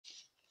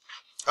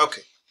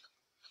Okay,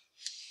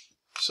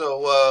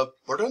 so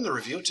we're doing the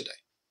review today.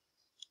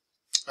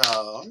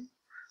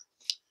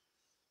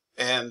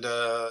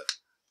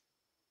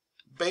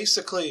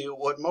 Basically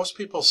what most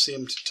people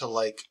seemed to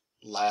like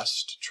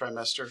last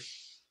trimester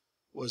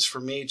was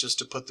for me just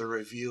to put the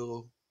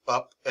review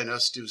up and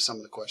us do some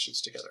of the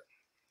questions together.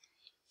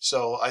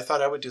 So I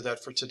thought I would do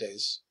that for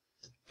today's.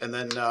 And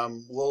then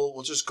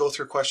we'll just go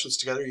through questions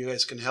together. You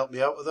guys can help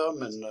me out with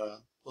them, and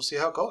we'll see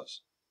how it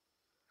goes.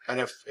 And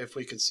if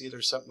we can see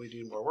there's something we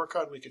need more work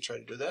on, we can try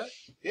to do that.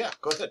 Yeah,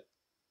 go ahead.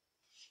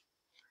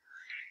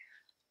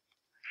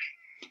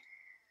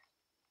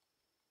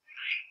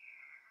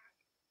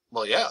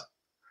 Well, yeah.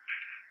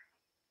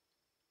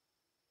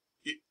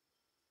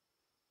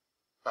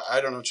 I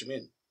don't know what you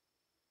mean.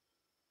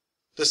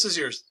 This is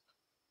yours.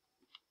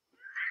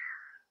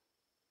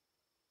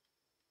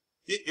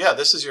 Yeah,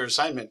 this is your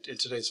assignment in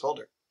today's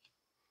folder.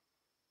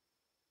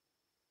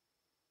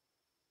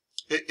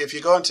 If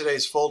you go in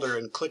today's folder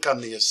and click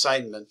on the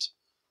assignment,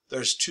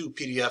 there's two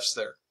PDFs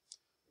there.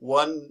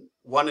 One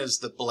is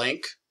the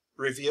blank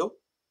review,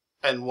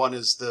 and one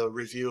is the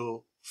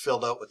review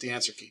filled out with the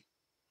answer key.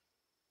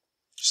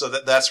 So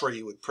that's where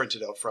you would print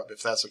it out from,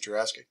 if that's what you're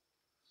asking.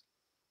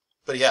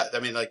 But yeah, I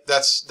mean, like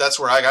that's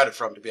where I got it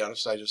from, to be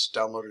honest. I just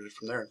downloaded it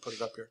from there and put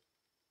it up here.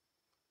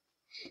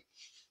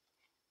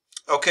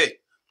 Okay,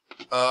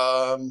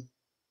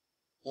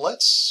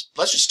 let's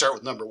just start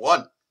with number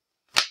one.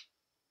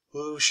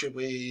 Who should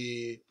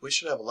we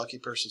should have a lucky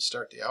person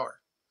start the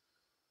hour.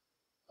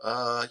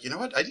 You know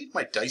what? I need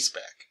my dice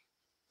back.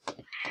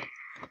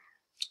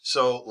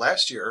 So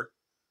last year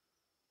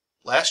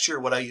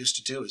what I used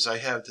to do is I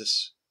have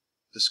this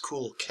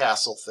cool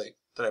castle thing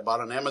that I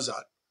bought on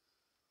Amazon.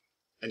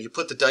 And you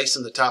put the dice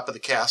in the top of the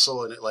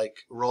castle and it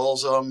like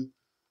rolls them,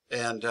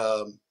 and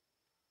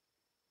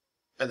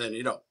then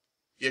you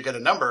get a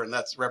number, and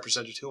that's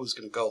represented who was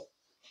going to go.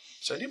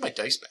 So I need my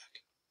dice back.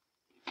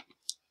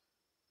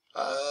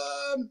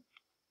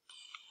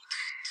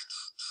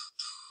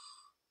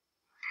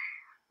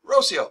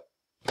 Rocio,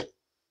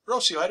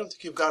 I don't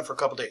think you've gone for a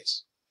couple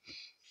days.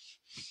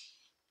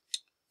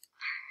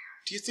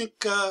 Do you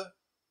think, I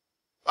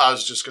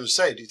was just going to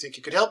say, do you think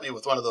you could help me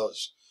with one of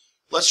those?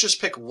 Let's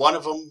just pick one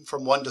of them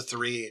from 1 to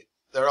 3.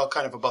 They're all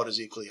kind of about as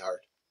equally hard.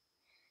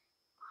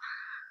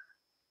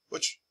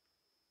 Which?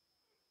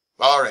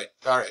 All right,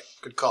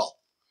 good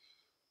call.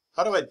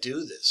 How do I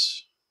do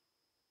this?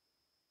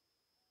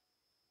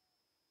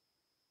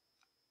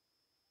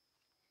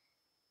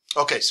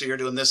 Okay, so you're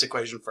doing this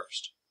equation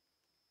first.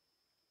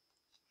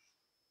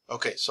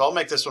 Okay, so I'll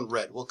make this one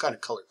red. We'll kind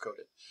of color code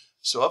it.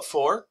 So up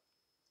 4,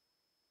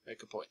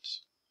 make a point.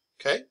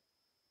 Okay?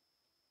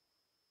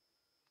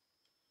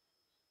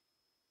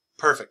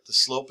 Perfect. The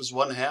slope is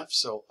 1/2,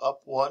 so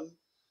up 1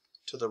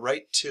 to the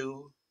right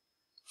 2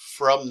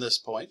 from this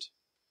point.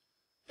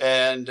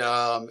 And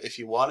if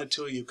you wanted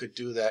to, you could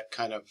do that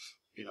kind of,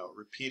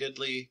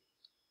 repeatedly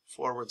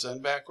forwards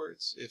and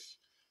backwards if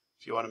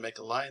you want to make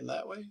a line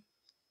that way.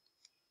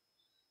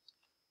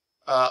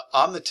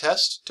 On the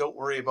test, don't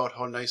worry about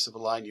how nice of a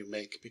line you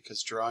make,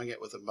 because drawing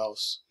it with a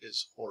mouse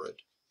is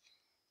horrid.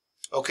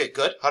 Okay,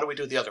 good. How do we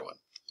do the other one?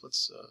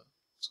 Let's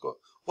go.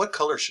 What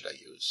color should I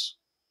use?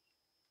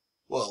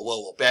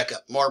 Whoa, back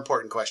up. More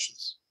important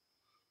questions.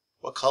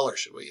 What color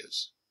should we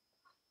use?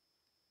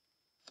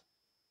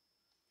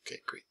 Okay,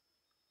 green.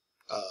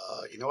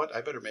 You know what? I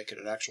better make it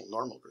an actual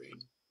normal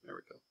green. There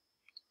we go.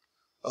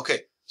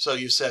 Okay, so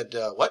you said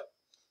what?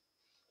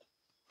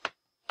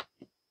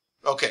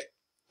 Okay.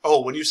 Oh,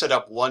 when you said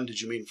up 1,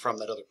 did you mean from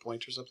that other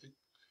point or something?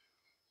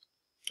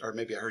 Or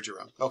maybe I heard you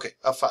wrong. Okay,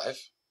 up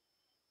 5.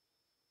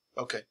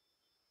 Okay.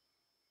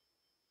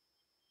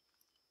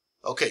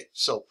 Okay,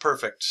 so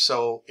perfect.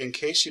 So in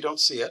case you don't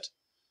see it,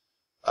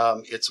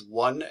 it's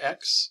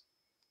 1x.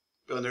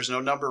 When there's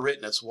no number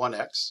written, it's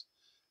 1x.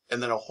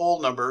 And then a whole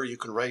number you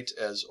can write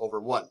as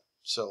over 1.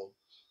 So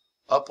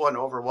up 1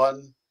 over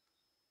 1.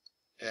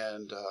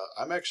 And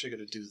I'm actually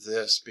going to do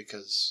this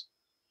because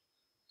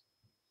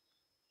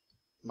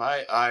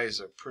my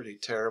eyes are pretty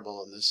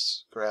terrible and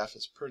this graph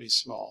is pretty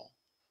small.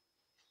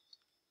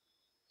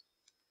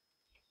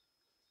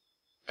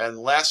 And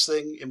last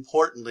thing,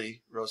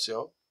 importantly,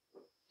 Rocio,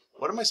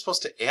 what am I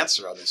supposed to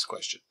answer on this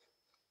question?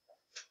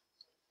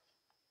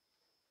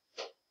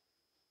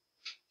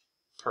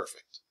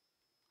 Perfect.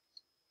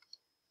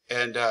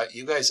 And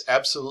you guys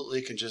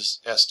absolutely can just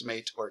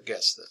estimate or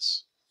guess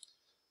this.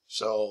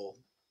 So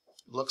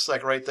looks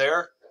like right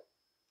there,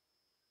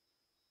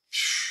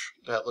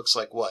 that looks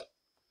like what?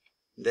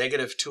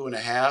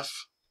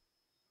 -2.5,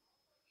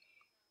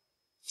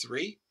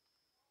 3.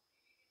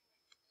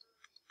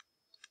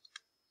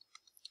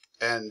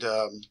 And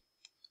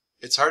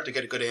it's hard to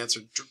get a good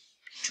answer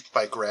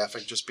by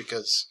graphing, just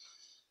because,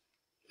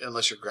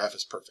 unless your graph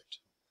is perfect.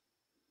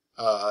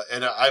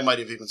 And I might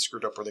have even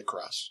screwed up where they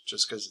cross,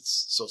 just because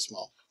it's so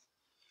small.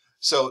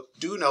 So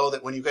do know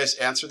that when you guys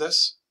answer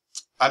this,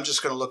 I'm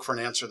just going to look for an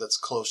answer that's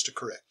close to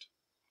correct.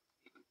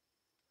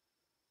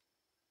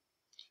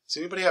 Does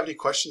anybody have any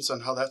questions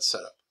on how that's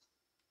set up?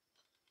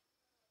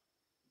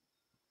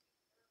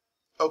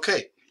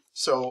 Okay,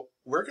 so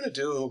we're gonna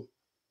do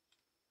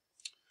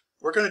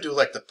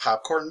like the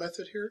popcorn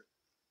method here,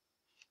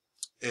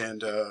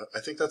 and I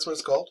think that's what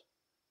it's called.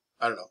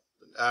 I don't know.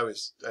 I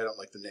don't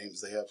like the names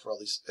they have for all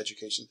these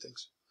education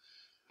things.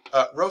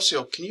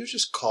 Rocio, can you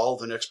just call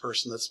the next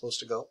person that's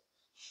supposed to go?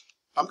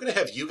 I'm gonna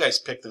have you guys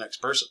pick the next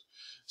person,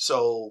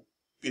 so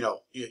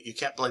you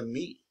can't blame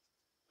me.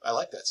 I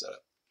like that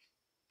setup.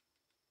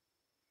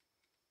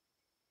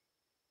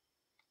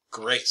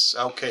 Grace.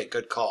 Okay,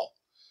 good call.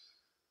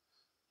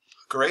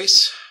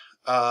 Grace,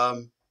 I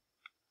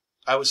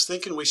was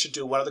thinking we should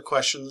do one of the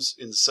questions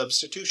in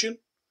substitution.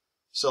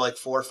 So like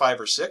 4, 5,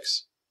 or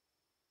 6.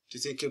 Do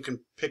you think you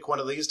can pick one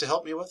of these to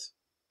help me with?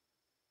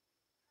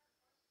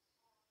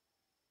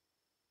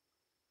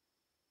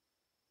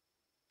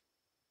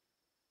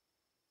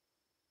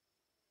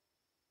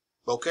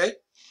 Okay,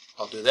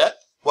 I'll do that.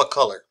 What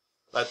color?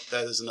 That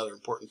is another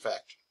important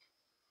fact.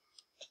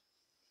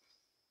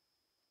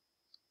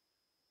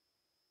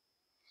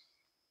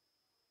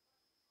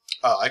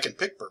 I can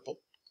pick purple.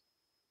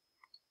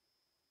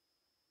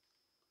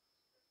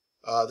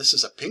 This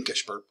is a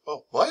pinkish purple.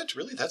 Oh, what?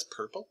 Really? That's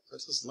purple?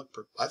 That doesn't look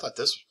purple. I thought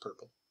this was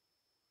purple.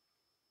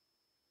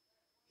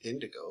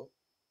 Indigo.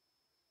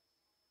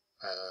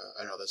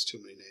 I know that's too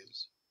many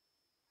names.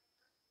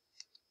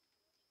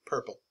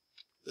 Purple.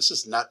 This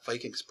is not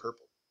Vikings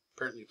purple.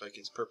 Apparently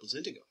Vikings purple is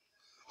indigo.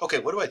 Okay,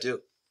 what do I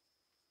do?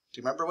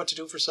 Do you remember what to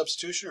do for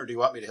substitution, or do you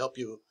want me to help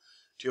you?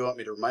 Do you want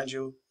me to remind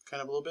you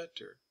kind of a little bit,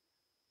 or?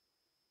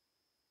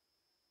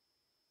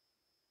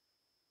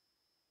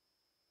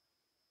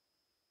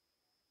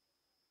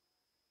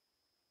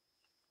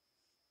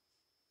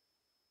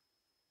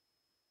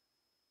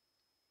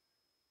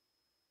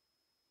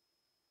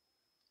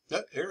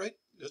 Yep, you're right.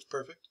 That's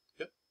perfect.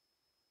 Yep.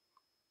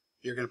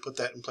 You're going to put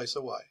that in place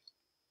of y.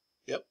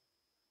 Yep.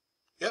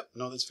 Yep.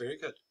 No, that's very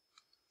good.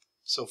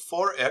 So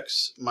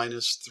 4x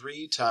minus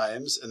 3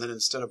 times, and then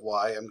instead of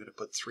y, I'm going to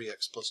put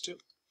 3x plus 2.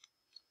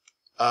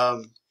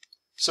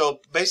 So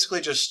basically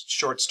just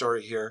short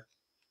story here.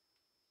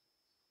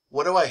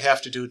 What do I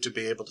have to do to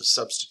be able to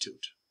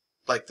substitute?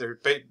 Like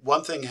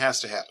one thing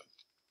has to happen.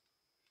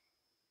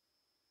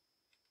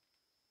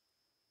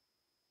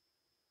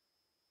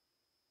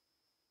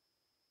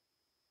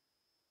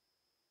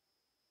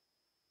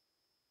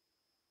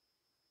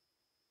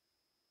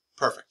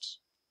 Perfect.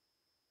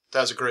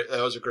 That was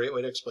a great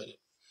way to explain it.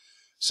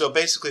 So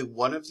basically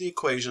one of the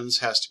equations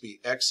has to be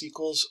x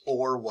equals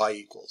or y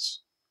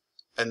equals.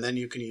 And then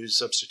you can use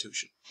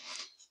substitution.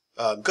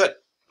 Good.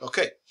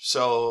 Okay,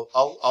 so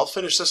I'll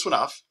finish this one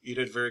off. You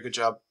did a very good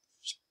job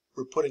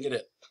putting it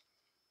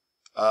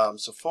in.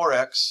 So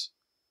 4x,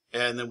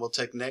 and then we'll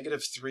take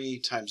negative 3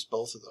 times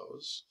both of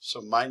those.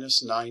 So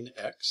minus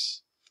 9x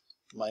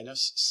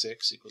minus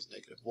 6 equals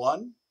negative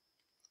 1.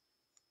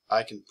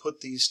 I can put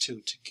these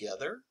two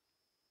together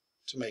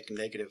to make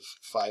negative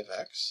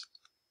 5x.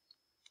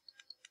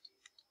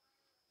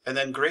 And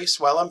then Grace,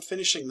 while I'm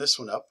finishing this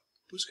one up,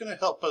 who's going to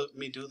help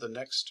me do the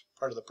next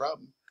part of the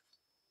problem?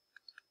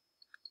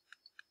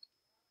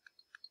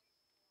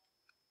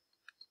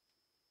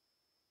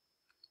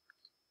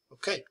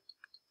 Okay.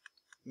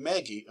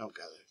 Maggie, oh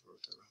God, I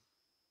wrote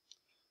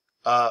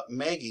that wrong.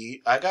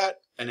 Maggie, I got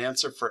an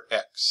answer for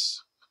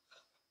x.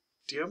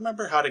 Do you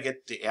remember how to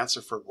get the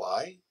answer for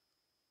y?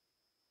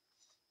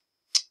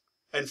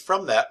 And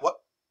from that, what?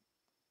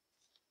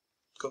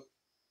 Go.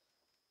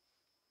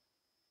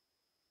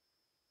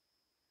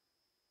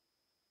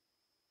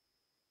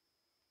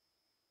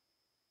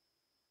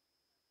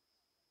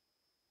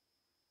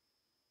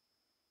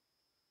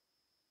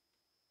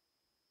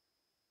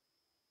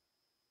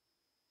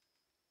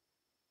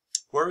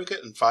 Where are we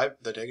getting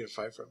the negative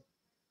 5 from?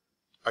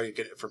 Are you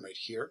getting it from right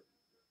here?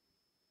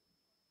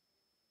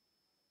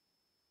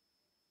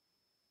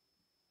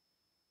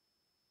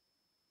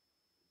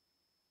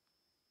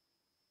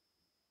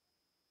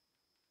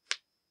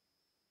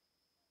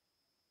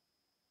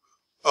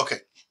 Okay.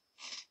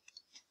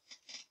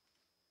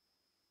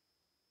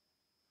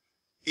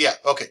 Yeah,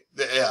 okay.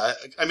 Yeah,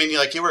 I mean,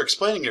 like you were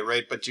explaining it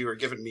right, but you were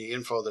giving me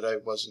info that I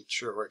wasn't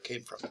sure where it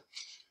came from.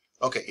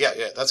 Okay, yeah,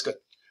 that's good.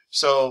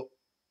 So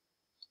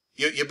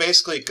you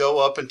basically go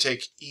up and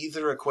take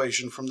either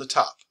equation from the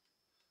top.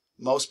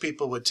 Most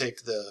people would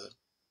take the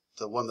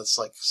one that's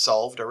like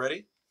solved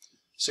already.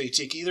 So you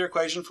take either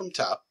equation from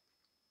top,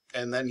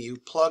 and then you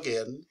plug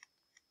in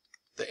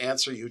the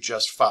answer you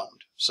just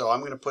found. So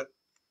I'm going to put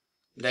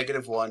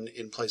negative 1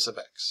 in place of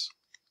x.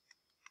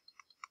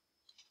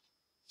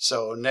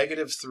 So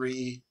negative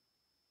 3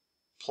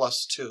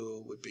 plus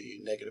 2 would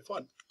be negative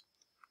 1.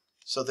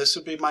 So this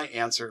would be my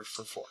answer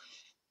for 4.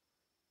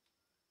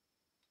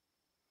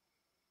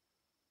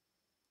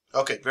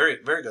 Okay, very,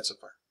 very good so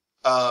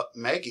far.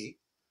 Maggie,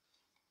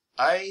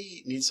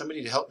 I need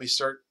somebody to help me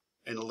start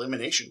an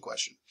elimination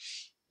question.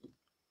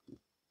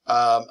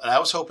 And I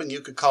was hoping you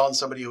could call in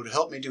somebody who would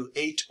help me do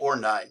 8 or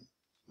 9.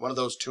 One of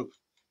those two.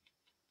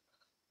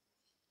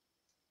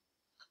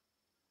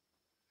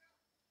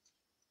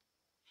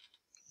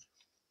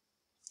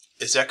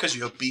 Is that because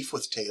you have beef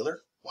with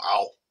Taylor?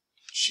 Wow.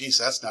 Jeez,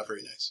 that's not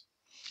very nice.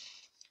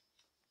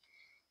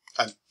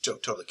 I'm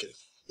totally kidding.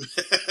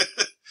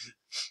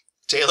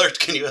 Taylor,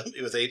 can you help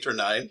me with 8 or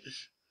 9?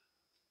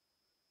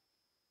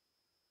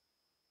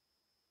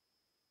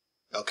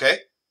 Okay.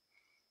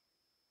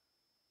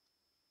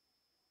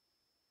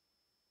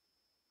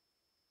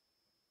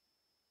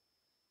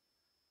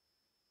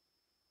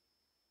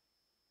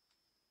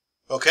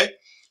 Okay.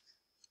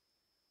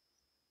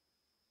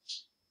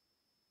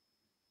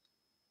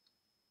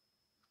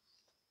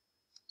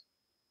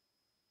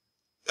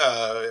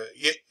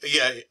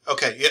 Yeah,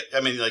 okay, yeah,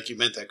 I mean, like you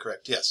meant that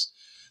correct, yes.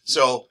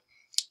 So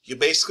you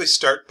basically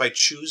start by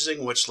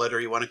choosing which letter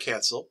you want to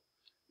cancel.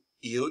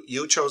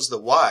 You chose the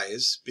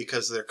Y's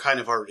because they're kind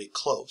of already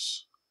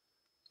close.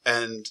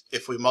 And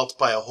if we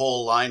multiply a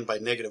whole line by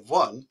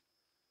 -1,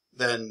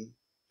 then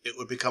it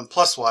would become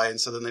plus Y,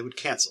 and so then they would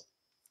cancel.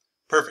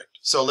 Perfect.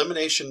 So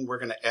elimination, we're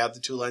going to add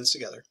the 2 lines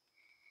together.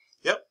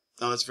 Yep,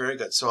 no, that's very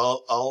good.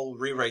 So I'll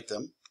rewrite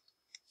them.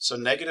 So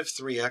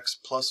 -3x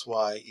plus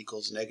y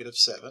equals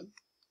 -7.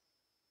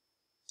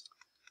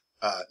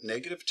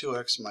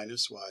 -2x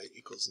minus y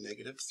equals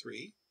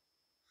 -3.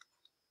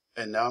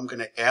 And now I'm going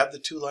to add the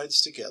 2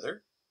 lines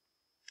together.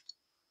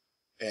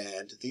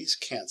 And these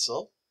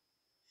cancel.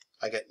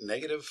 I get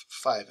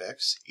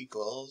 -5x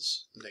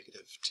equals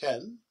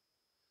 -10.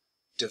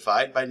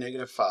 Divide by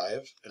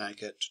 -5, and I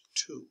get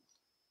 2.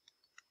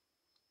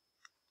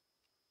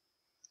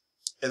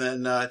 And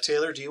then,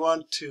 Taylor, do you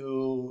want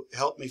to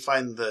help me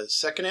find the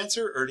second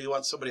answer, or do you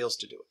want somebody else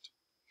to do it?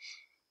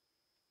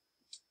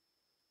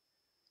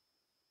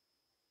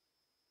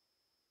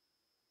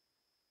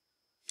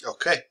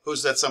 Okay,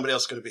 who's that somebody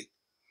else going to be?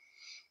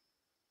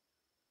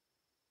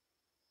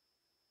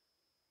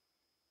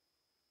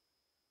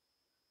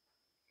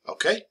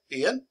 Okay,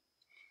 Ian?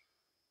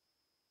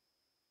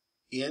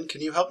 Ian, can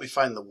you help me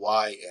find the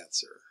Y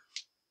answer?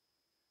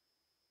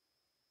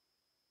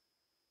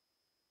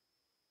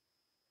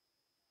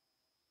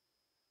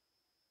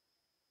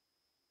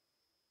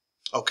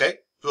 Okay,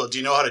 well, do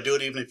you know how to do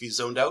it even if you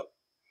zoned out?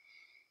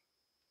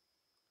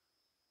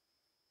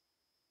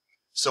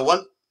 So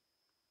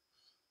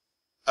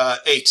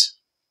 8.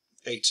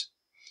 8.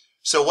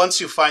 So once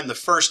you find the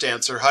first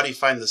answer, how do you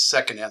find the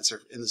second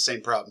answer in the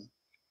same problem?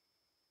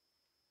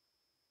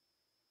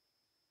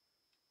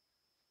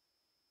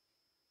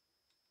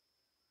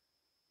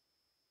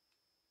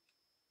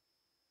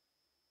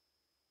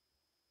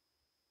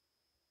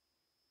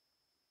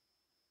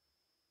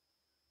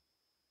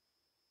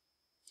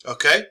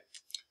 Okay.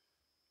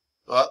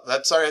 Well,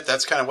 that's all right.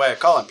 That's kind of why I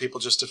call on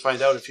people, just to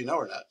find out if you know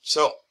or not.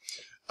 So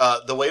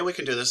the way we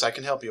can do this, I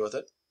can help you with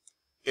it,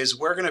 is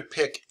we're going to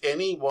pick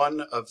any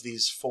one of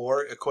these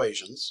 4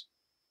 equations,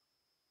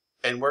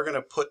 and we're going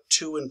to put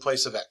 2 in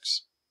place of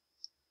x.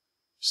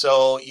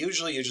 So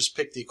usually you just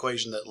pick the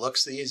equation that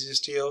looks the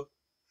easiest to you.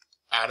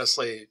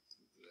 Honestly,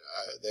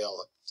 they all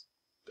look,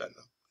 I don't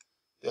know,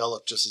 they all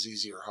look just as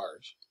easy or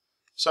hard.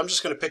 So I'm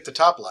just going to pick the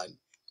top line,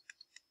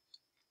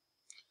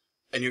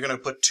 and you're going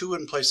to put 2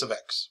 in place of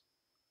x.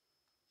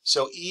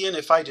 So Ian,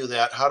 if I do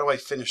that, how do I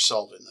finish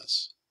solving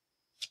this?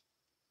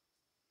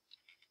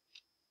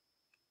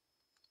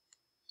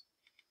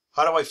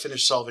 How do I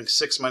finish solving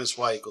 6 minus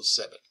y equals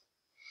 7?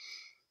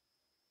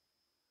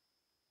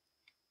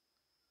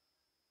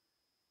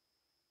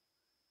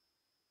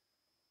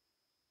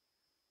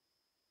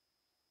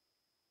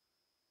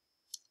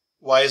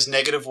 Y is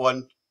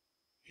 -1.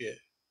 Yeah.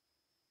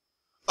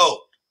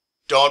 Oh,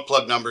 don't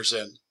plug numbers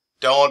in.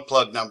 Don't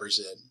plug numbers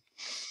in.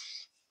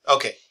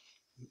 Okay.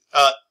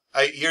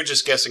 You're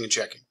just guessing and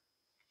checking.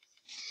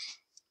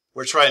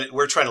 We're trying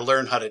to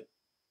learn how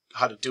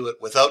to do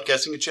it without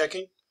guessing and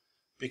checking,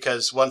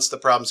 because once the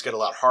problems get a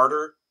lot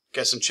harder,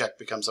 guess and check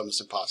becomes almost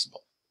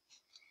impossible.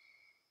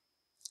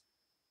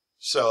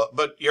 So,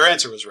 but your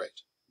answer was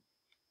right.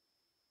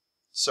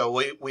 So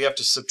we have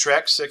to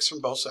subtract 6 from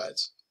both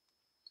sides.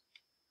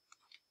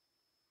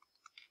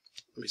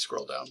 Let me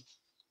scroll down.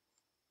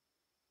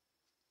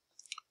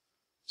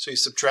 So you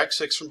subtract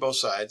 6 from both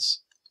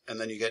sides, and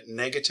then you get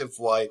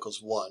 -y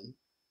equals 1.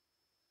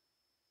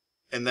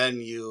 And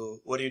then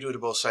what do you do to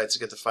both sides to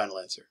get the final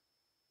answer?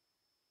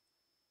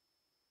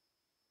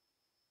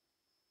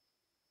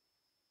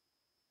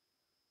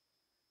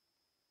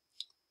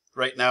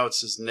 Right now it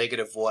says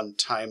 -1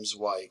 times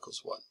y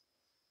equals 1.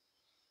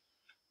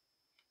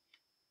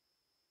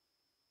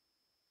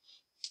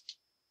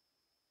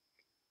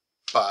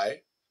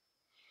 By,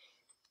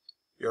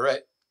 you're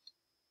right.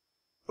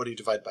 What do you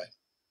divide by?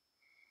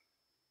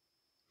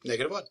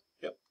 -1.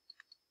 Yep.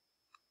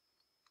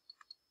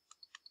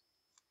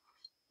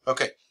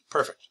 Okay,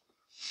 perfect.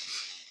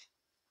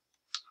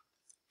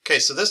 Okay,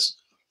 so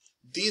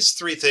these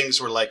 3 things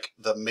were like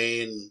the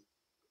main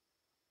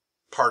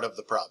part of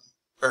the problem,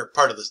 or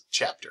part of the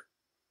chapter.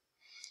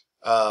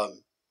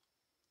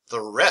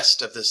 The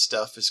rest of this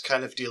stuff is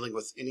kind of dealing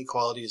with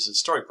inequalities and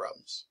story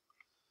problems.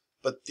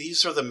 But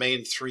these are the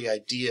main 3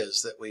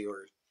 ideas that we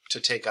were to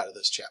take out of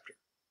this chapter.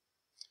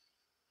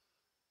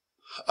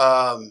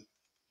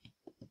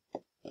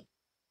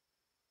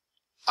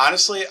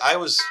 Honestly, I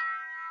was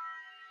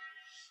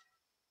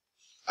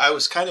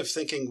kind of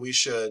thinking we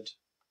should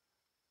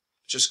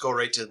just go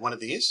right to one of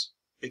these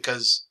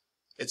because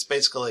it's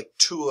basically like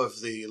two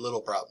of the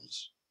little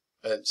problems.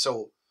 And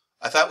so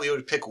I thought we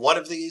would pick one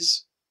of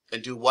these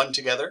and do one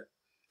together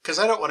because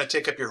I don't want to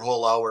take up your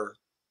whole hour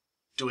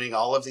doing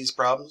all of these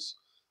problems.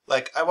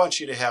 Like, I want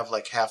you to have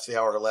like half the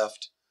hour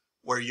left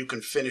where you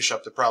can finish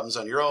up the problems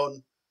on your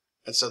own.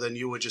 And so then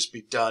you would just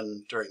be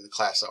done during the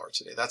class hour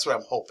today. That's what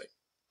I'm hoping.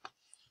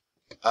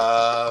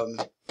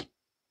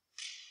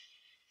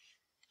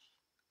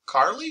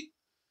 Carly?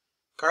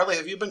 Carly,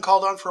 have you been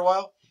called on for a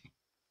while?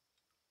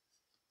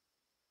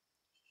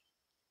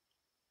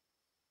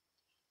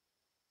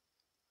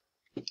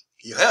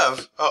 You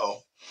have?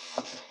 Uh-oh.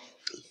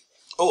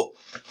 Oh,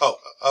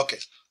 okay.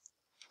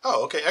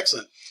 Oh, okay,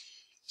 excellent.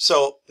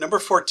 So number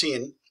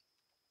 14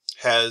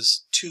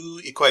 has two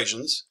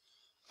equations.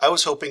 I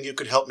was hoping you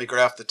could help me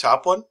graph the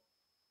top one,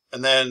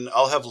 and then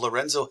I'll have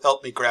Lorenzo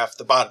help me graph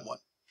the bottom one.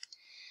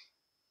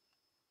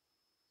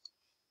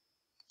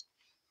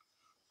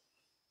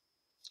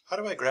 How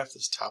do I graph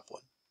this top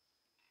one?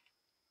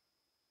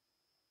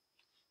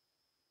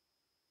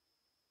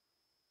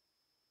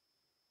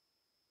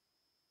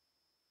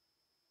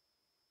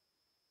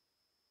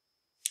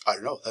 I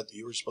don't know. That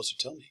you were supposed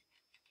to tell me.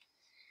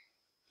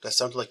 That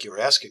sounded like you were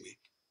asking me.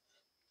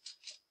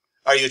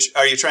 Are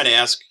you trying to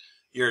ask?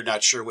 You're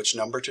not sure which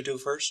number to do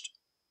first?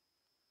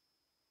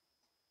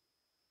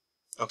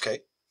 Okay.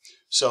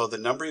 So the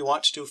number you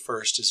want to do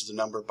first is the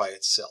number by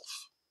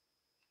itself.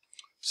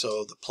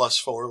 So the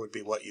 +4 would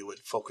be what you would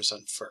focus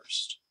on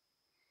first.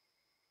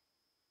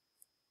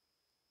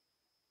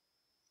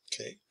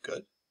 Okay,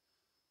 good.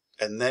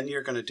 And then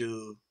you're going to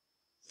do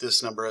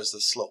this number as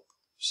the slope.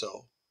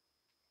 So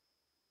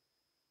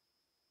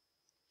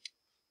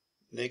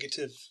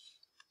negative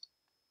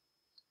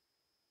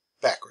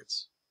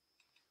backwards.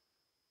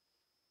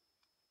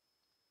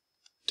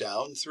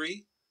 Down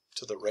 3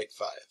 to the right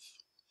 5.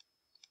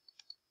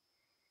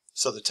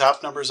 So the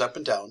top number is up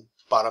and down,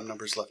 bottom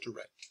number is left and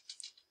right.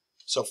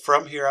 So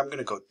from here, I'm going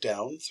to go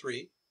down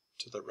 3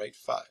 to the right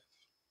 5.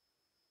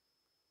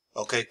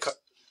 Okay,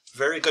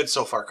 very good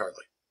so far,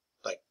 Carly.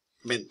 Like,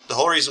 I mean, the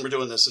whole reason we're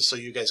doing this is so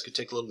you guys could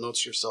take little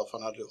notes yourself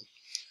on how to do them.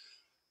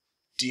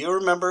 Do you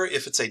remember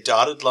if it's a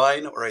dotted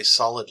line or a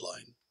solid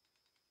line?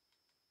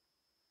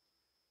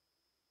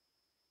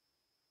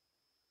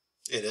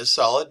 It is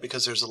solid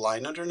because there's a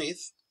line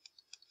underneath.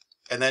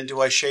 And then do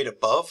I shade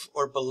above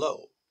or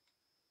below?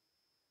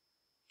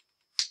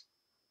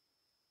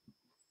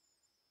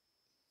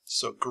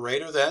 So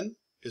greater than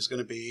is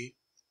going to be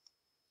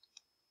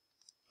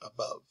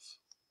above.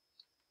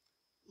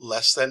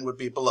 Less than would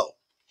be below.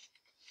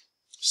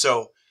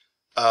 So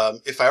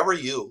if I were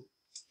you,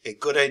 a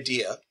good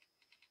idea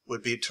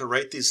would be to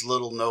write these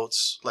little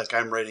notes like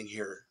I'm writing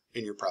here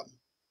in your problem.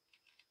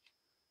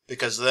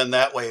 Because then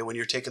that way when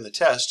you're taking the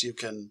test, you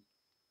can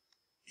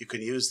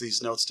use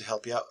these notes to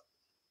help you out.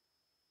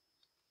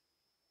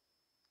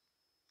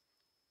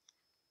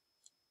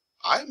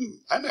 I'm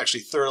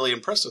actually thoroughly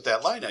impressed with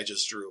that line I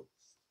just drew.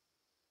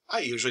 I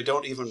usually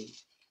don't even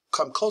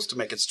come close to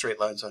making straight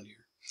lines on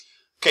here.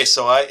 Okay,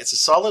 so it's a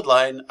solid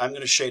line. I'm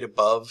going to shade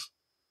above.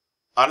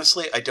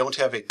 Honestly, I don't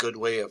have a good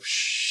way of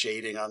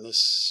shading on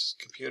this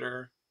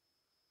computer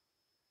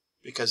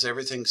because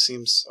everything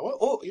seems...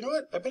 Oh, you know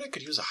what? I bet I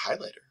could use a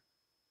highlighter.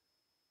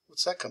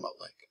 What's that come out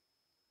like?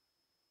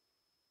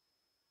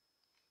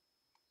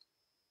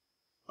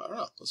 I don't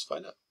know. Let's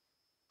find out.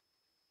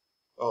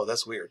 Oh,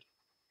 that's weird.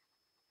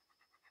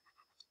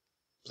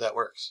 That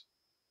works.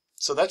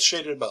 So that's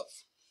shaded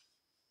above.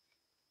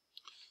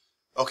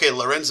 Okay,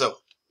 Lorenzo,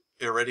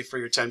 you're ready for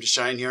your time to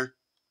shine here?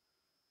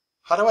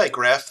 How do I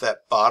graph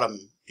that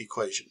bottom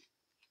equation?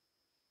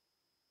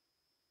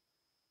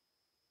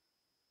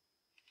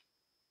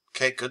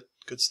 Okay,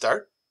 good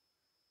start.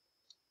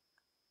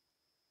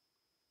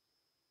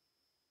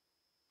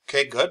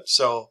 Okay, good.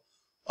 So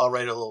I'll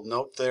write a little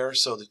note there.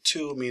 So the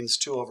 2 means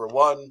 2 over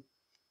 1.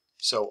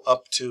 So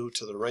up 2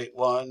 to the right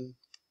 1.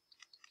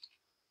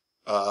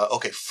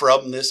 Okay,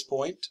 from this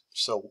point,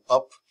 so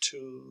up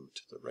 2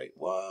 to the right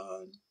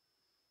 1.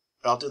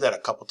 I'll do that a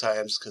couple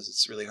times because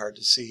it's really hard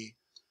to see.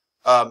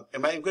 Am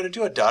I going to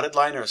do a dotted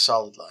line or a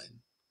solid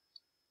line?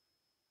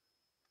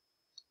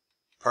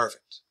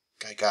 Perfect.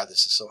 My God,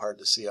 this is so hard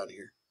to see on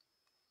here.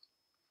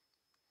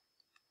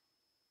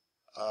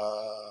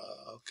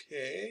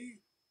 Okay.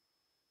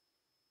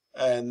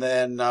 And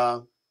then,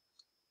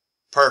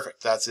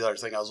 perfect. That's the other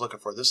thing I was looking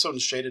for. This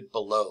one's shaded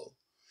below.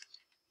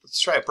 Let's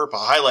try a purple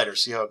highlighter,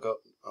 see how it goes.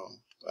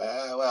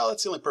 Oh, well,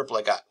 that's the only purple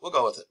I got. We'll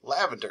go with it.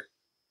 Lavender.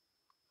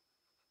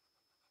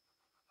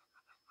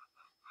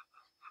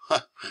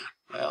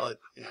 Well,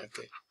 yeah,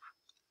 okay.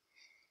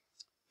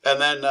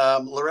 And then,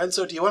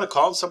 Lorenzo, do you want to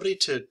call on somebody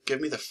to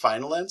give me the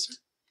final answer?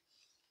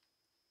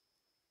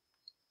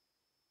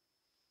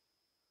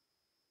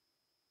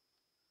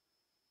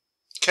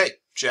 Okay,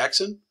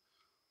 Jackson,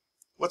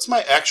 what's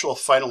my actual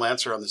final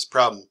answer on this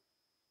problem?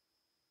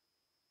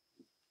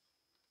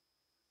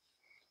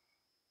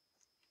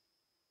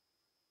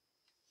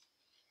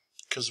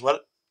 Because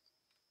what?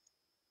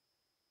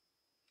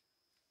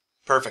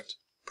 Perfect.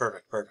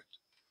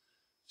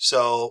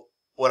 So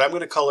what I'm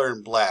going to color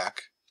in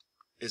black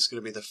is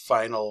going to be the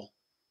final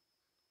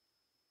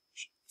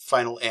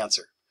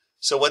answer.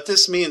 So what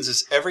this means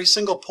is every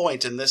single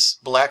point in this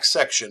black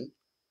section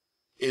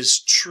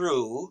is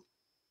true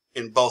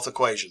in both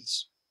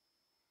equations.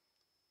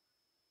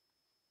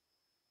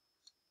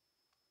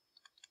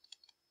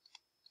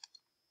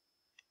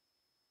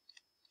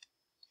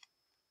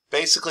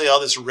 Basically, all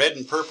this red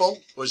and purple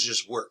was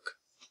just work.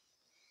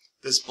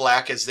 This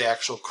black is the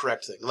actual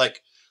correct thing.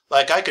 Like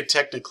I could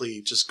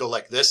technically just go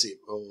like this.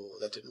 Oh,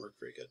 that didn't work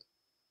very good.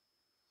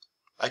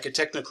 I could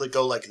technically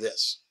go like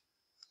this,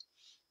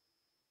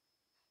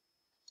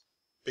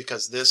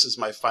 because this is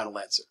my final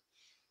answer.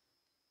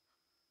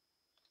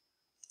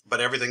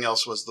 But everything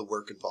else was the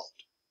work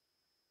involved.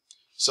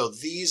 So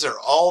these are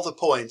all the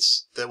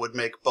points that would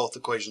make both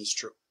equations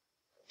true.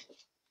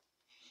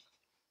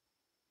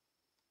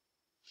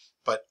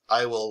 But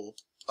I will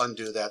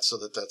undo that so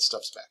that that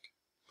stuff's back.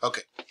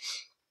 Okay.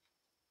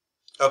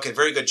 Okay,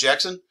 very good,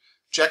 Jackson.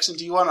 Jackson,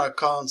 do you want to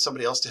call on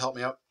somebody else to help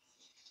me out?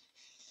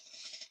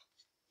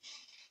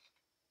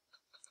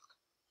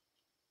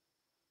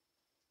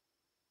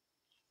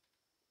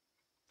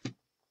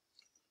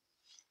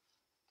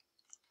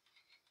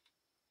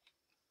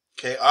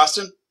 Okay,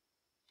 Austin?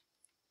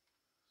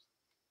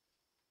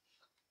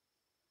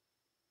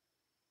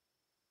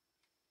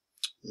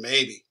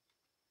 Maybe.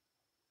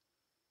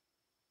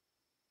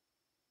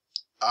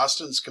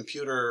 Austin's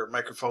computer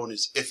microphone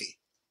is iffy.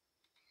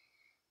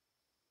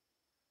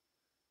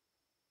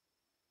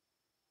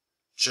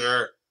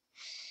 Sure.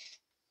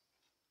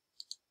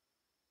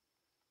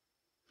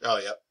 Oh,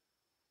 yep.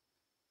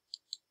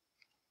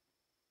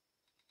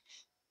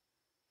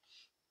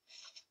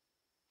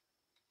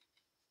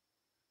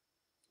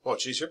 Oh,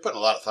 geez, you're putting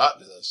a lot of thought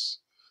into this.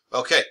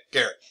 Okay,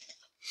 Garrett.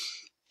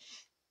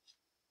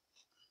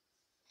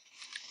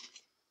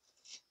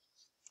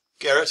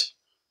 Garrett,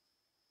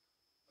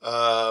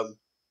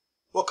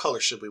 what color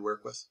should we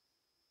work with?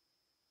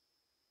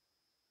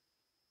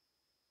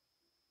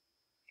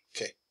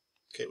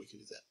 Okay, we can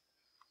do that.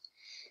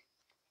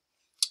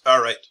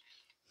 All right.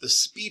 The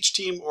speech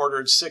team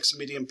ordered 6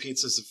 medium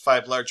pizzas and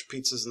 5 large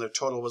pizzas, and their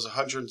total was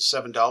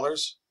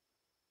 $107.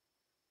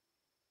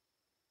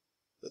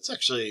 That's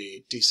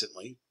actually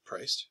decently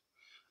priced.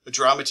 The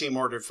drama team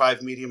ordered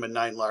 5 medium and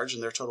 9 large,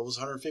 and their total was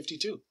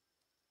 $152.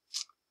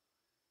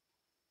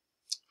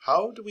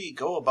 How do we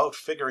go about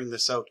figuring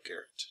this out,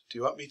 Garrett? Do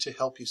you want me to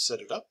help you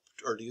set it up,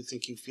 or do you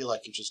think you feel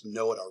like you just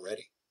know it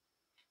already?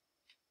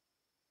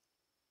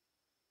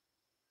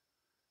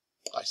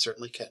 I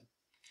certainly can.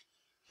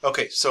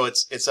 Okay, so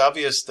it's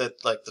obvious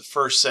that like the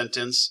first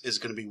sentence is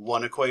going to be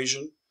one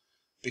equation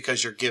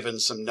because you're given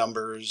some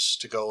numbers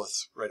to go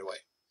with right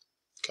away.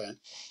 Okay.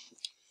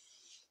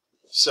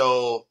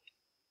 So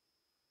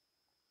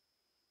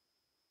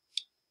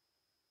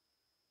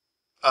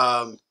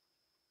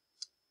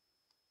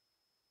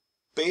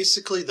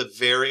basically the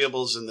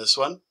variables in this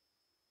one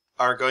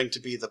are going to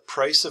be the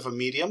price of a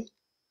medium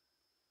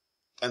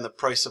and the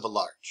price of a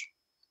large.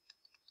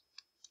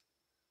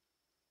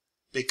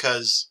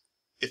 Because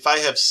if I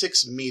have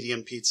 6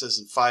 medium pizzas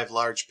and 5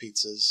 large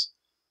pizzas,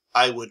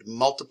 I would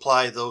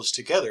multiply those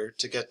together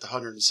to get the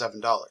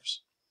 $107.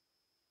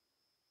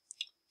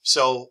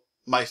 So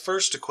my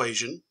first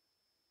equation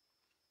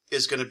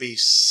is going to be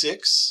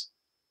 6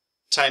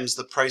 times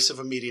the price of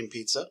a medium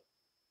pizza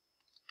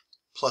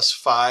plus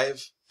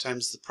 5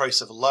 times the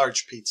price of a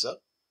large pizza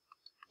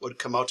would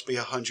come out to be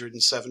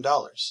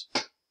 $107.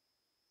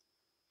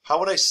 How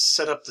would I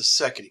set up the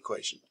second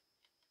equation?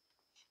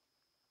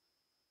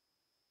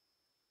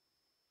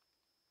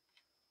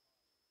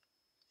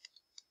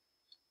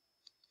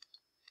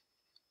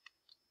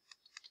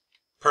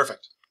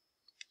 Perfect.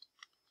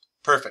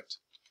 Perfect.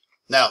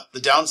 Now, the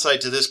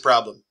downside to this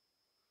problem.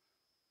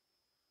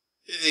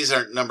 These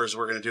aren't numbers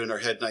we're going to do in our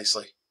head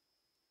nicely.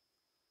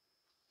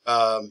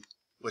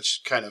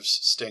 Which kind of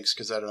stinks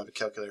because I don't have a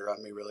calculator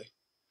on me, really.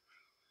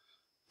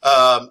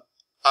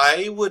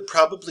 I would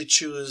probably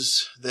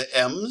choose the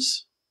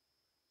m's.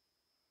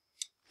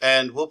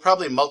 And we'll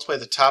probably multiply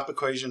the top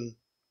equation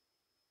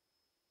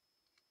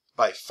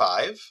by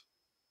 5.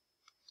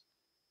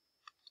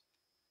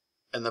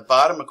 And the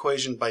bottom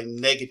equation by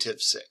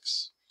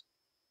 -6.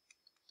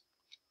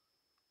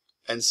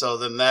 And so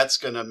then that's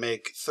going to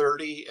make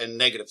 30 and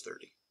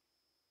 -30.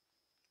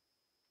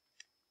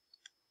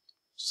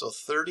 So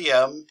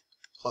 30m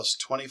plus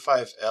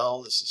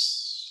 25l, this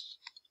is,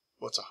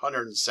 what's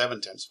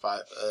 107 times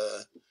 5?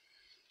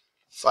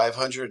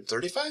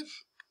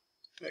 535?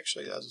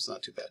 Actually, that was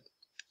not too bad.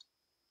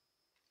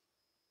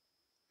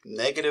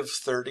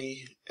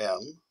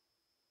 -30m,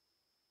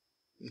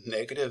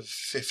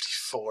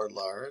 -54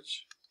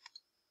 large.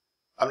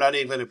 I'm not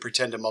even going to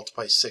pretend to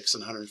multiply 6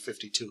 and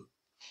 152.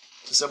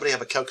 Does somebody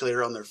have a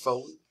calculator on their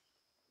phone?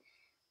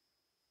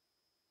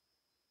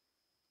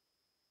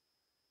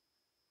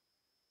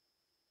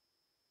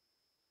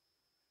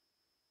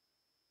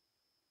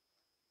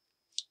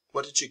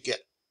 What did you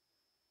get?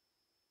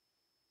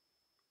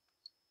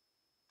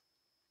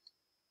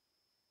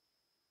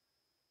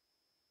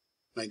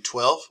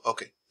 912?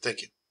 Okay,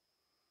 Thank you.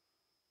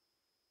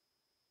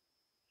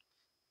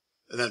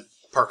 And then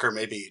Parker,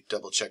 maybe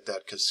double check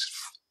that, because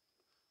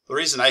the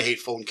reason I hate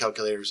phone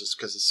calculators is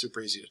because it's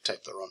super easy to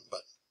type the wrong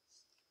button.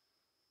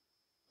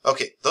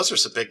 Okay, those are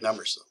some big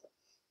numbers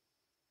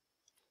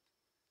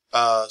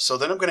though. So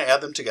then I'm going to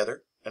add them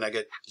together, and I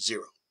get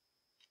 0.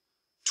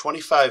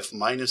 25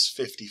 minus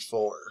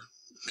 54.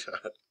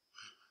 God.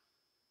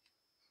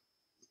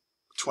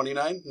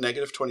 29,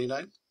 negative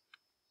 29.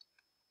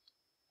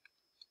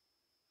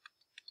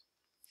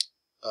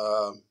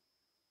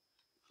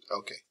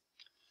 Okay.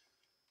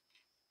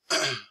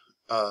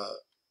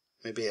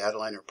 Maybe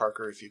Adeline or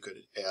Parker, if you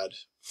could add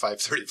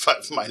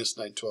 535 minus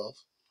 912.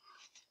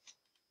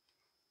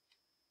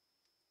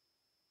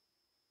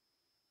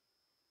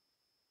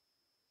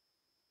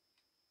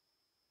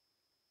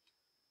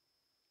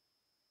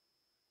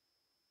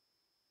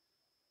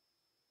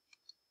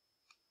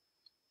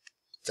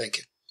 Thank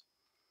you.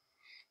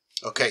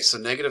 Okay, so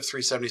negative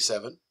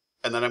 377,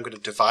 and then I'm going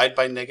to divide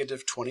by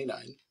negative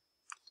 29.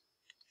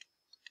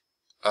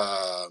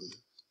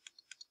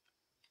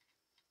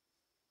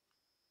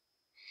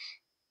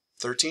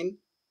 13?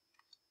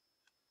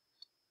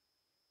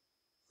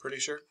 Pretty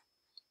sure.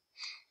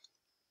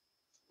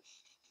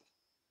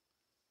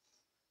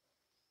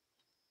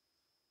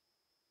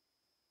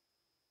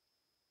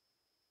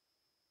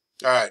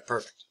 All right,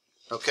 perfect.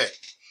 Okay,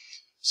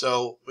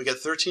 so we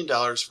get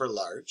 $13 for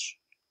large.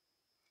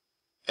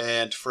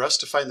 And for us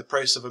to find the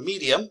price of a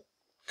medium,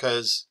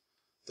 because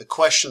the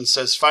question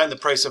says find the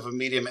price of a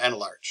medium and a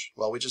large.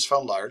 Well, we just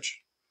found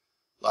large.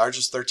 Large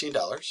is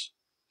 $13.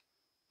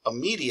 A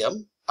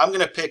medium, I'm going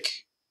to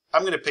pick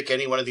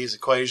any one of these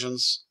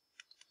equations.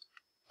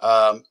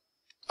 I'll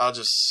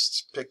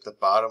just pick the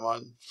bottom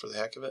one for the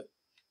heck of it.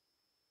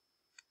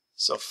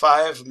 So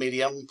 5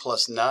 medium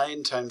plus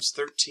 9 times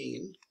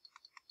 13.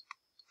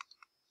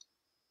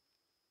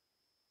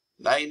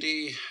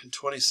 90 and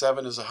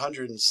 27 is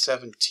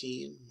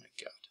 117. My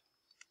God.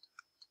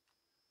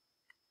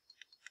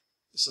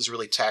 This is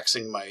really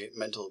taxing my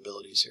mental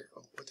abilities here.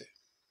 Oh, what the?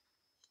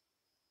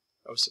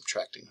 I was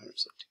subtracting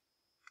 117.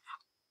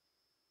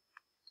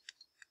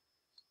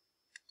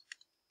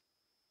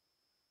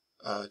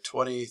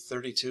 20,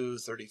 32,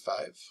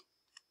 35.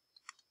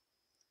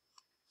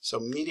 So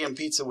medium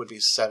pizza would be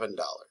 $7.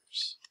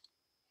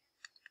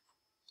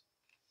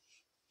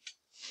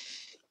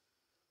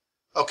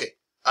 Okay.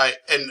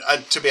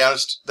 To be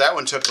honest, that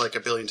one took like a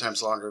billion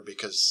times longer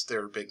because they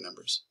were big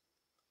numbers.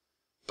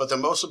 But the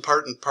most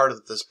important part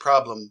of this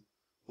problem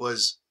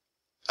was,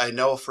 I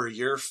know for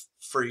your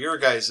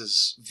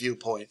guys'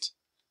 viewpoint,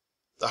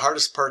 the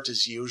hardest part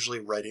is usually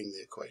writing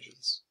the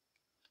equations.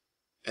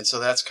 And so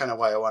that's kind of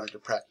why I wanted to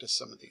practice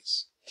some of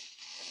these.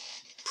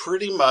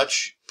 Pretty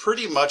much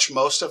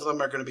most of them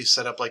are going to be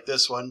set up like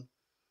this one,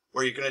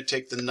 where you're going to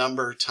take the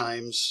number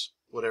times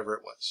whatever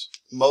it was.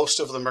 Most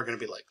of them are going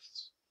to be like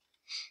this.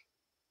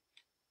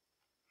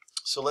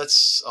 So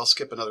I'll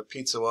skip another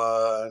pizza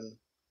one.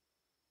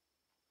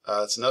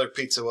 It's another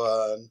pizza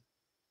one.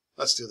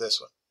 Let's do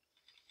this one.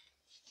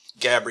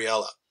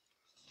 Gabriella.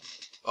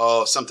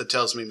 Oh, something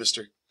tells me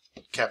Mr.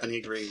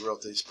 Caponigri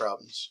wrote these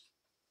problems,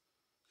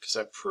 because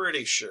I'm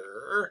pretty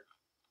sure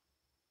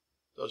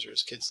those are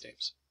his kids'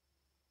 names.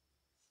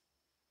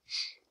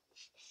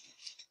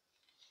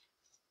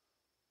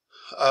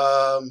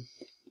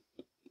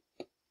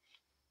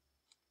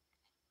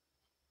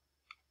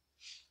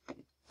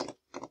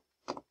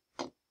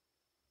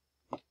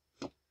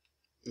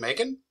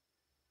 Megan?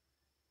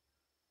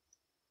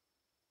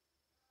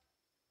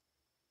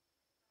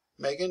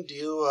 Megan, do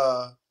you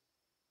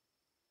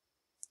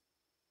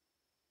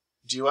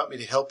want me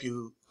to help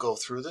you go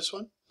through this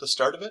one, the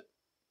start of it?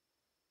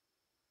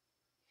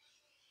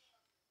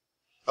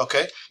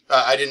 Okay.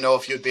 I didn't know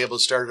if you'd be able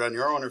to start it on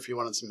your own or if you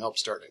wanted some help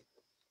starting.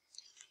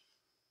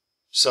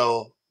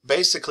 So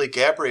basically,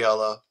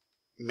 Gabriella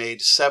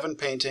made 7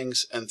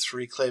 paintings and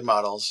 3 clay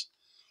models,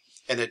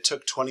 and it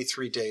took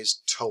 23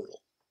 days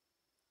total.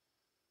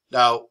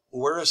 Now,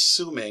 we're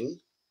assuming,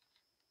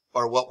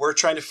 or what we're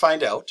trying to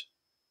find out,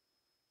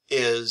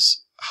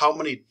 is how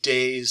many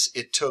days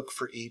it took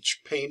for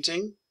each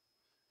painting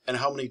and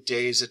how many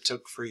days it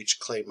took for each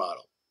clay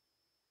model.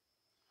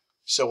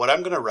 So what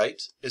I'm going to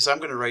write is I'm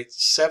going to write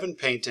 7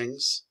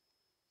 paintings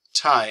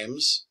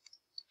times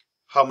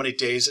how many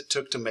days it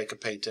took to make a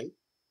painting,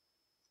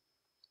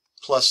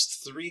 plus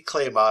 3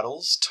 clay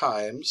models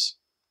times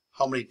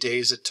how many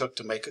days it took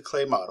to make a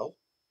clay model,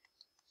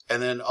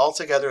 and then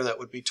altogether that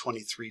would be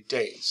 23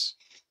 days.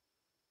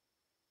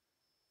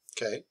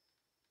 Okay.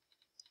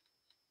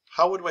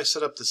 How would I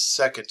set up the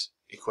second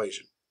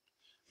equation?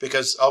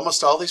 Because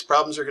almost all these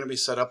problems are going to be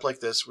set up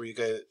like this, where you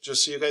guys,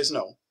 just so you guys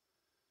know,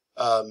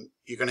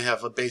 you're going to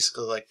have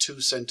basically like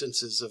 2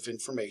 sentences of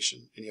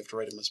information, and you have to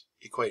write them as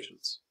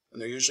equations,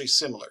 and they're usually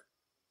similar.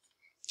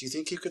 Do you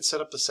think you could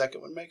set up the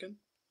second one, Megan?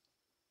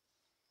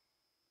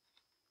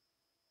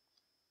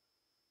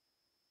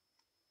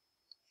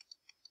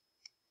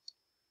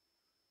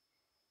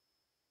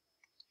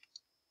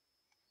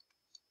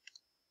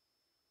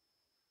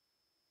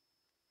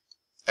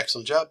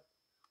 Excellent job.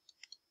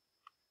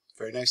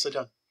 Very nicely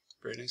done.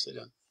 Very nicely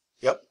done.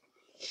 Yep.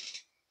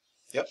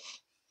 Yep.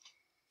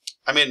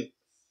 I mean,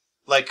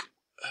 like,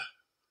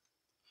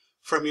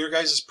 from your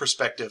guys'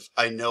 perspective,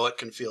 I know it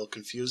can feel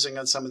confusing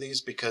on some of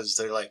these because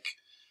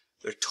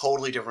they're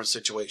totally different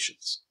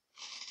situations.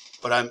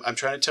 But I'm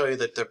trying to tell you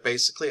that they're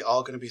basically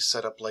all going to be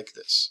set up like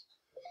this.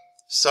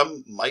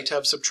 Some might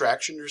have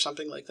subtraction or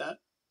something like that,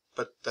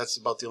 but that's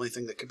about the only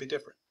thing that could be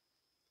different.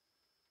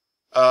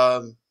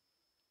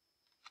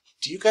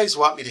 Do you guys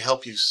want me to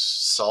help you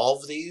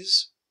solve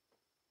these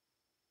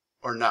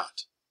or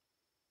not?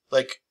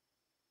 Like,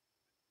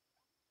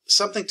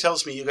 something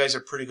tells me you guys are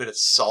pretty good at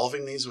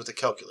solving these with a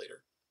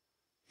calculator.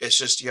 It's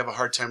just you have a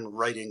hard time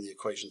writing the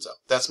equations out.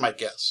 That's my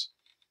guess.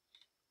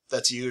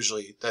 That's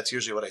usually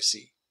what I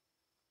see.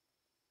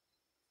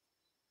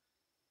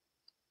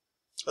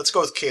 Let's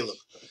go with Caleb.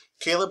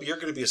 Caleb, you're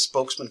going to be a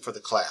spokesman for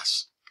the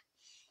class.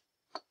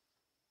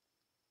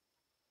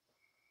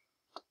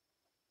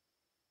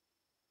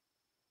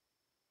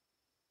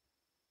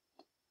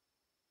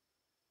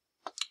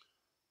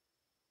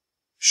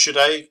 Should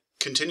I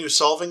continue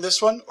solving this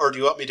one, or do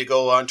you want me to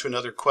go on to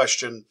another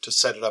question to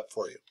set it up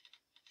for you?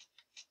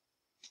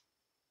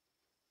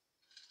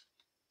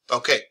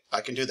 Okay, I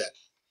can do that.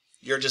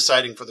 You're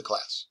deciding for the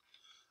class.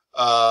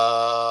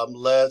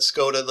 Let's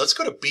go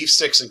to beef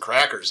sticks and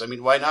crackers. I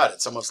mean, why not?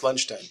 It's almost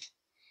lunchtime.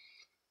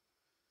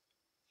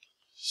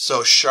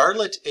 So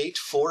Charlotte ate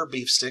 4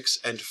 beef sticks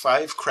and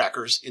 5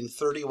 crackers in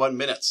 31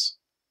 minutes.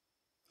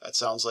 That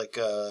sounds like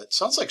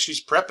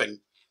she's prepping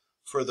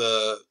for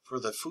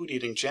the food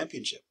eating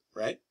championship,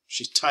 right?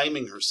 She's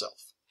timing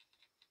herself.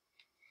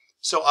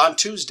 So on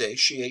Tuesday,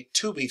 she ate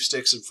 2 beef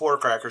sticks and 4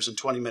 crackers in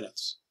 20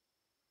 minutes.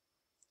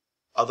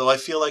 Although I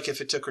feel like if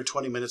it took her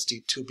 20 minutes to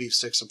eat 2 beef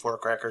sticks and 4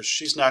 crackers,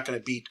 she's not going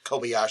to beat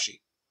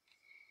Kobayashi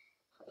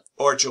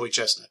or Joey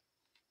Chestnut.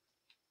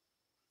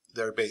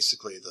 They're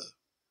basically the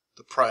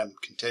prime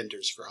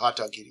contenders for hot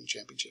dog eating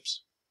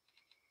championships.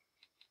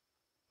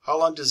 How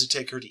long does it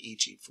take her to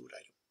each eat food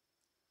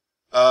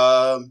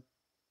item?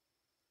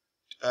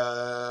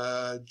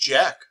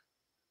 Jack.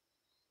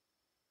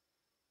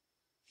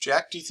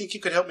 Jack, do you think you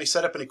could help me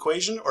set up an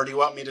equation, or do you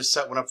want me to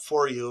set one up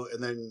for you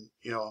and then,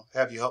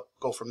 have you help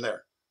go from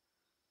there?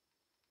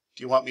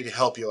 Do you want me to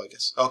help you, I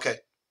guess? Okay.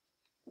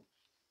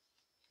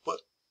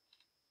 What?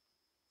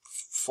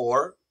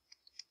 4?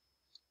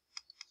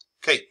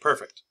 Okay,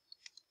 perfect.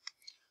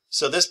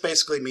 So this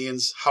basically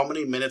means how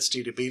many minutes to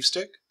eat a beef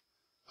stick,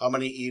 how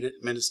many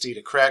minutes to eat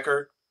a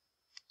cracker,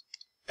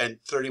 and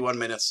 31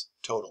 minutes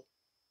total.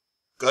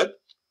 Good?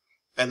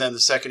 And then the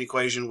second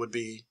equation would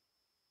be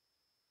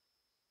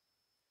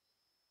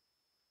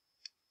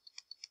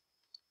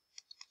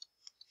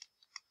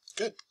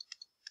good.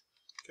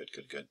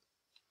 Good.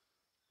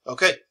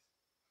 Okay.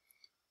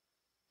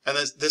 And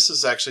this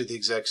is actually the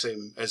exact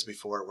same as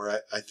before,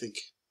 where I think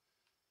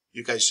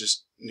you guys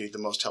just need the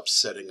most help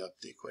setting up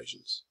the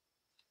equations.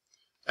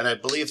 And I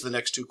believe the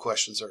next 2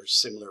 questions are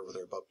similar, where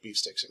they're about beef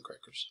sticks and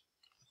crackers.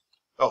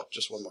 Oh,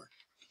 just one more.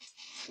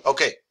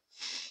 Okay.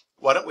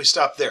 Why don't we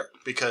stop there?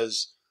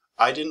 Because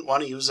I didn't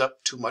want to use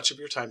up too much of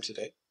your time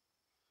today.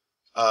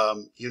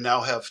 You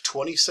now have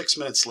 26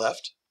 minutes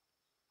left.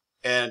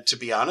 And to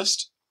be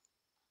honest,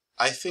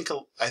 I think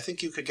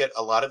you could get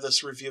a lot of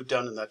this review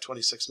done in that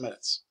 26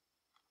 minutes.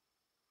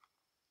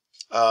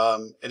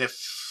 And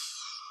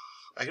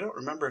I don't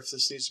remember if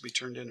this needs to be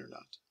turned in or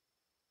not.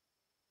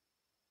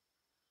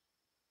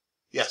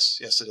 Yes,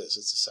 it is.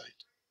 It's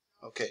assigned.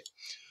 Okay.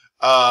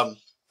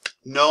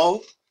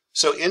 No.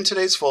 So in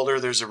today's folder,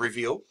 there's a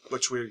review,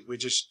 which we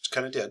just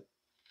kind of did.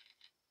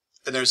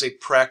 And there's a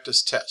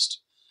practice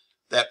test.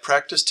 That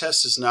practice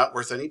test is not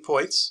worth any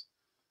points.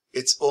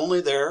 It's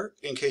only there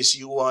in case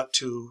you want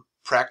to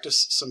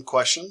practice some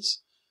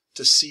questions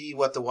to see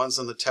what the ones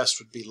on the test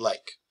would be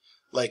like.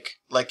 Like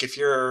if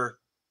you're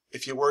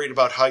worried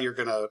about how you're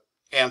going to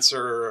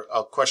answer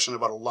a question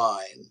about a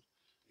line,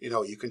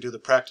 you can do the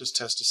practice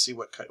test to see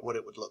what it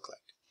would look like.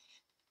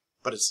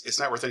 But it's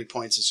not worth any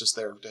points. It's just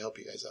there to help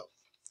you guys out.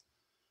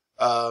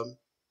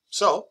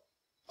 So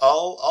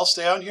I'll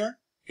stay on here,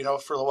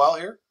 for a little while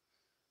here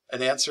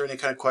and answer any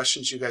kind of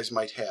questions you guys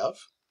might have,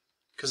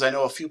 because I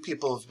know a few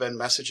people have been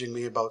messaging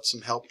me about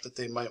some help that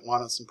they might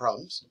want on some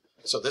problems.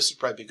 So this would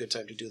probably be a good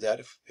time to do that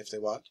if they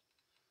want.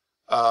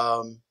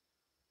 Other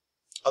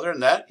than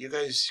that, you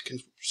guys can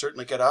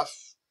certainly get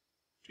off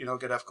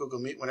Google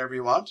Meet whenever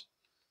you want.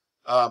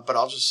 But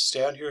I'll just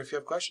stay on here if you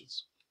have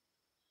questions.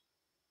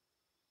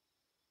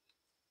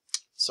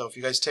 So if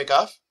you guys take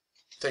off,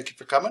 thank you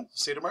for coming.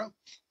 See you tomorrow.